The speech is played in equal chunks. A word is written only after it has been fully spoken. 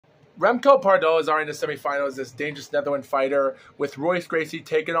Remco Pardoel is already in the semifinals. This dangerous Netherlands fighter with Royce Gracie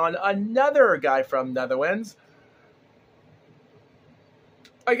taking on another guy from Netherlands.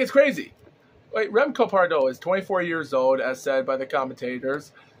 Like, it's crazy. Like, Remco Pardoel is 24 years old, as said by the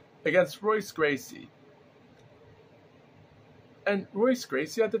commentators, against Royce Gracie. And Royce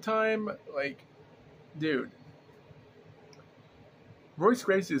Gracie at the time, like, dude. Royce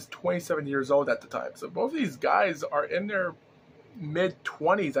Gracie is 27 years old at the time. So both of these guys are in their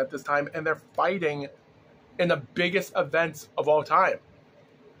mid-20s at this time, and they're fighting in the biggest events of all time.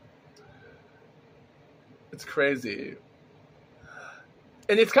 It's crazy.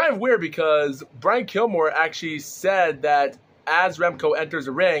 And it's kind of weird because Brian Kilmore actually said that as Remco enters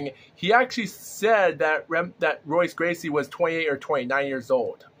the ring, he actually said that Royce Gracie was 28 or 29 years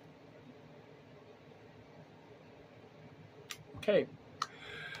old. Okay.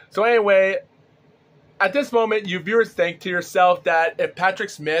 So anyway, at this moment, you viewers think to yourself that if Patrick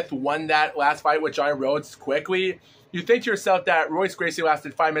Smith won that last fight with John Rhodes quickly, you think to yourself that Royce Gracie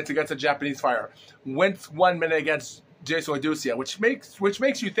lasted 5 minutes against a Japanese fighter, went 1 minute against Jason Laducia, which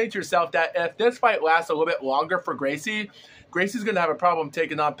makes you think to yourself that if this fight lasts a little bit longer for Gracie, Gracie's going to have a problem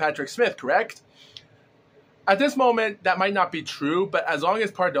taking on Patrick Smith, correct? At this moment, that might not be true, but as long as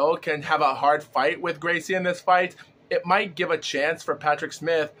Pardoel can have a hard fight with Gracie in this fight, it might give a chance for Patrick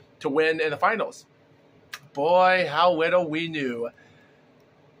Smith to win in the finals. Boy, how little we knew.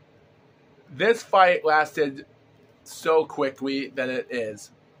 This fight lasted so quickly than it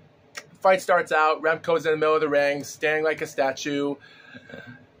is. Fight starts out, Remco's in the middle of the ring, standing like a statue.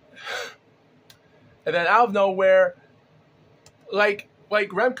 And then out of nowhere, like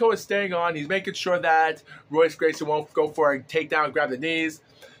Remco is staying on, he's making sure that Royce Gracie won't go for a takedown and grab the knees.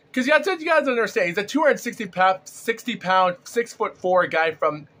 Because you guys understand, he's a 260-pound, 6'4" guy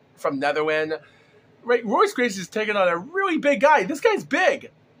from Netherlands. Right, Royce Gracie is taking on a really big guy. This guy's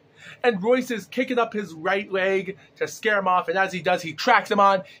big. And Royce is kicking up his right leg to scare him off. And as he does, he tracks him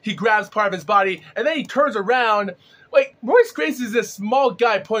on. He grabs part of his body. And then he turns around. Like, Royce Gracie is this small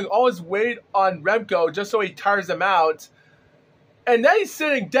guy putting all his weight on Remco just so he tires him out. And then he's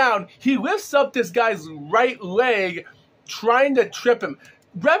sitting down. He lifts up this guy's right leg, trying to trip him.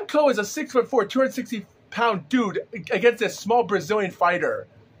 Remco is a 6'4", 260-pound dude against this small Brazilian fighter.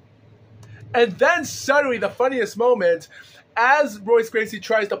 And then suddenly, the funniest moment, as Royce Gracie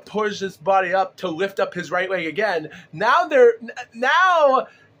tries to push his body up to lift up his right leg again, now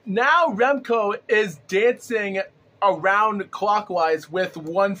Remco is dancing around clockwise with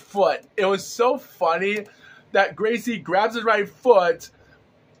one foot. It was so funny that Gracie grabs his right foot,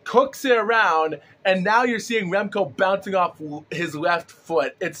 cooks it around, and now you're seeing Remco bouncing off his left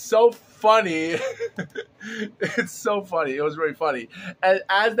foot. It's so funny. It's so funny. It was really funny. And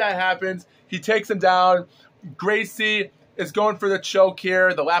as that happens, he takes him down. Gracie is going for the choke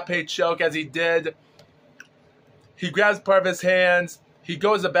here, the lapate choke, as he did. He grabs part of his hands. He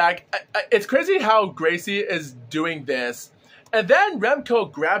goes back. It's crazy how Gracie is doing this. And then Remco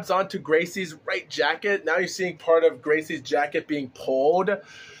grabs onto Gracie's right jacket. Now you're seeing part of Gracie's jacket being pulled.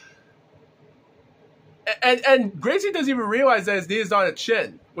 And Gracie doesn't even realize that his knee is on his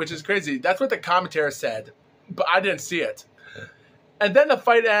chin, which is crazy. That's what the commentator said, but I didn't see it. And then the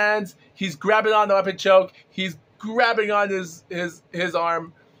fight ends. He's grabbing on the weapon choke. He's grabbing on his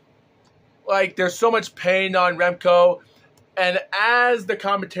arm. Like, there's so much pain on Remco. And as the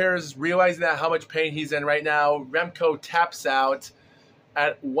commentator is realizing that how much pain he's in right now, Remco taps out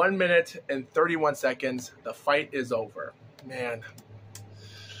at 1 minute and 31 seconds. The fight is over. Man.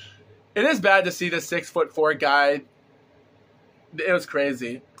 It is bad to see this 6'4" guy. It was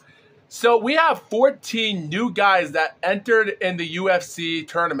crazy. So we have 14 new guys that entered in the UFC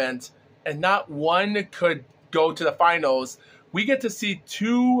tournament, and not one could go to the finals. We get to see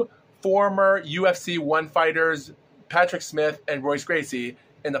two former UFC 1 fighters, Patrick Smith and Royce Gracie,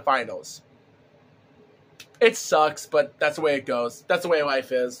 in the finals. It sucks, but that's the way it goes. That's the way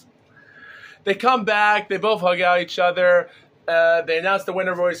life is. They come back. They both hug out each other. They announce the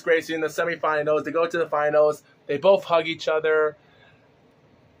winner of Royce Gracie in the semifinals. They go to the finals. They both hug each other.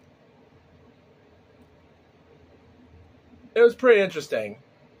 It was pretty interesting.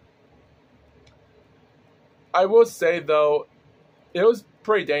 I will say, though, it was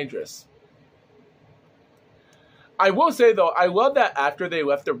pretty dangerous. I will say, though, I love that after they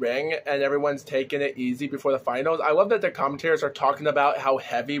left the ring and everyone's taking it easy before the finals, I love that the commentators are talking about how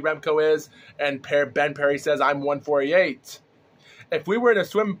heavy Remco is, and Ben Perry says, I'm 148. If we were in a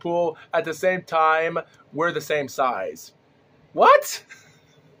swimming pool at the same time, we're the same size. What?